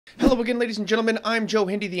Hello again, ladies and gentlemen. I'm Joe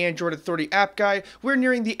Hindy, the Android Authority app guy. We're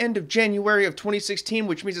nearing the end of January of 2016,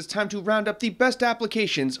 which means it's time to round up the best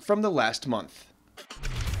applications from the last month.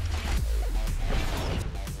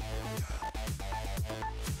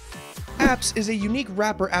 Apps is a unique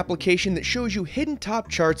wrapper application that shows you hidden top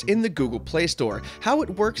charts in the Google Play Store. How it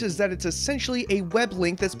works is that it's essentially a web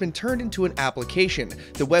link that's been turned into an application.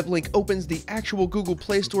 The web link opens the actual Google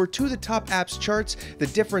Play Store to the top apps charts. The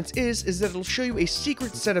difference is that it'll show you a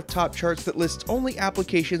secret set of top charts that lists only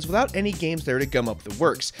applications without any games there to gum up the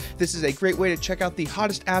works. This is a great way to check out the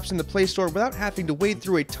hottest apps in the Play Store without having to wade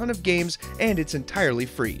through a ton of games, and it's entirely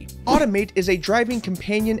free. Automate is a driving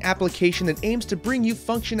companion application that aims to bring you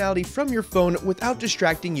functionality from your phone without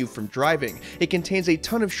distracting you from driving. It contains a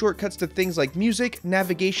ton of shortcuts to things like music,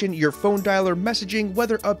 navigation, your phone dialer, messaging,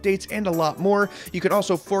 weather updates, and a lot more. You can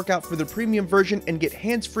also fork out for the premium version and get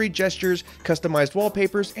hands-free gestures, customized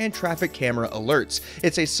wallpapers, and traffic camera alerts.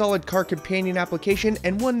 It's a solid car companion application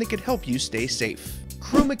and one that could help you stay safe.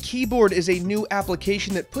 Luma Keyboard is a new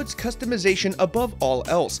application that puts customization above all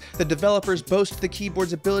else. The developers boast the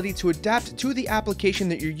keyboard's ability to adapt to the application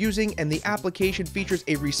that you're using, and the application features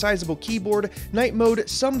a resizable keyboard, night mode,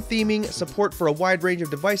 some theming, support for a wide range of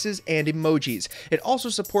devices, and emojis. It also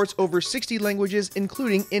supports over 60 languages,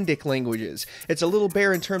 including Indic languages. It's a little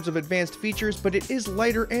bare in terms of advanced features, but it is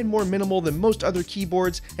lighter and more minimal than most other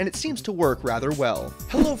keyboards, and it seems to work rather well.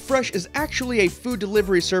 HelloFresh is actually a food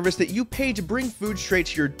delivery service that you pay to bring food straight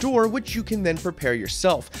to your door, which you can then prepare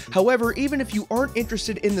yourself. However, even if you aren't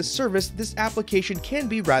interested in the service, this application can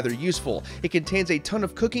be rather useful. It contains a ton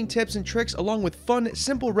of cooking tips and tricks along with fun,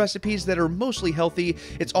 simple recipes that are mostly healthy.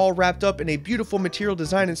 It's all wrapped up in a beautiful material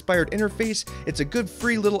design inspired interface. It's a good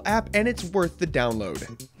free little app, and it's worth the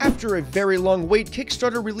download. After a very long wait,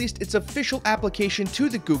 Kickstarter released its official application to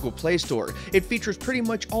the Google Play Store. It features pretty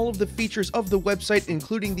much all of the features of the website,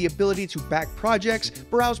 including the ability to back projects,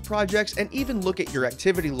 browse projects, and even look at your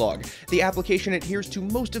activity log. The application adheres to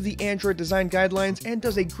most of the Android design guidelines and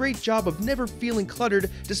does a great job of never feeling cluttered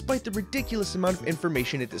despite the ridiculous amount of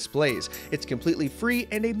information it displays. It's completely free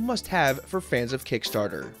and a must-have for fans of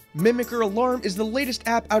Kickstarter. Mimicker Alarm is the latest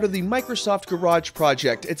app out of the Microsoft Garage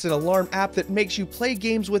project. It's an alarm app that makes you play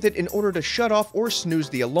games with it in order to shut off or snooze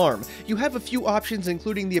the alarm. You have a few options,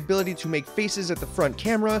 including the ability to make faces at the front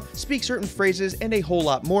camera, speak certain phrases, and a whole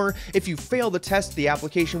lot more. If you fail the test, the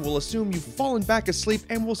application will assume you've fallen back asleep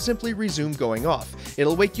and will simply resume going off.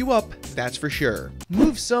 It'll wake you up, that's for sure.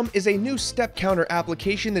 MoveSum is a new step counter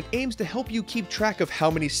application that aims to help you keep track of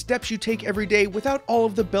how many steps you take every day without all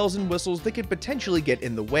of the bells and whistles that could potentially get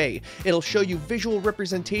in the way. It'll show you visual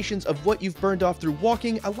representations of what you've burned off through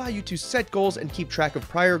walking, allow you to set goals and keep track of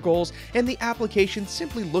prior goals, and the application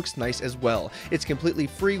simply looks nice as well. It's completely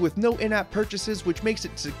free with no in-app purchases, which makes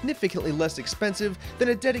it significantly less expensive than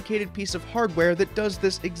a dedicated piece of hardware that does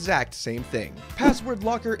this exact same thing. Password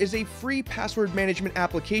Locker is a free password management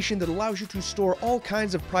application that allows you to store all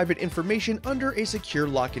kinds of private information under a secure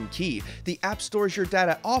lock and key. The app stores your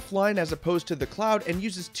data offline as opposed to the cloud and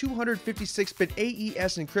uses 256-bit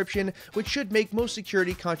AES encryption, which should make most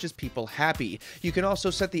security-conscious people happy. You can also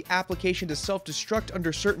set the application to self-destruct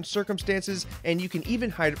under certain circumstances, and you can even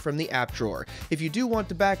hide it from the app drawer. If you do want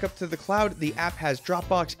to back up to the cloud, the app has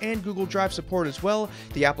Dropbox and Google Drive support as well.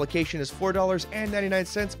 The application is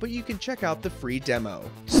 $4.99, but you can check out the free demo.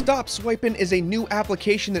 Stop Swipin' is a new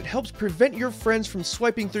application that helps prevent your friends from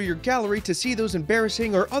swiping through your gallery to see those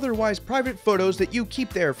embarrassing or otherwise private photos that you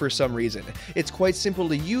keep there for some reason. It's quite simple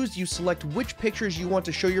to use. You select which pictures you want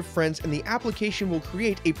to show your friends, and the application will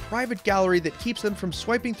create a private gallery that keeps them from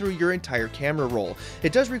swiping through your entire camera roll.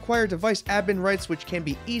 It does require device admin rights, which can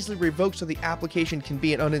be easily revoked so the application can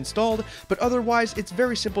be uninstalled, but otherwise it's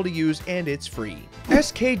very simple to use and it's free.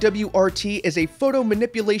 SKWRT is a photo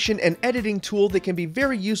manipulation and editing tool that can be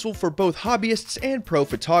very useful for both hobbyists and pro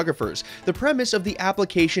photographers. The premise of the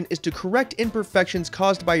application is to correct imperfections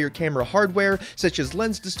caused by your camera hardware, such as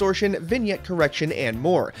lens distortion, vignette correction, and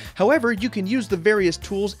more. However, you can use the various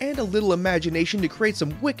tools and a little imagination to create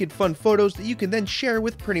some wicked fun photos that you can then share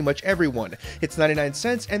with pretty much everyone. It's 99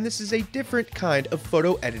 cents, and this is a different kind of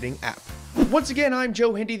photo editing app. Once again, I'm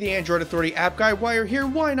Joe Hindy, the Android Authority app guy. While you're here,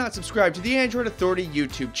 why not subscribe to the Android Authority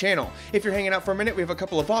YouTube channel? If you're hanging out for a minute, we have a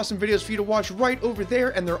couple of awesome videos for you to watch right over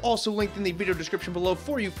there, and they're also linked in the video description below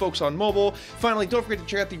for you folks on mobile. Finally, don't forget to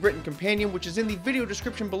check out the written companion, which is in the video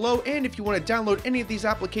description below, and if you want to download any of these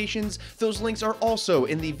applications, those links are also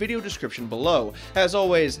in the video description below. As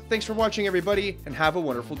always, thanks for watching everybody, and have a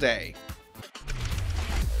wonderful day.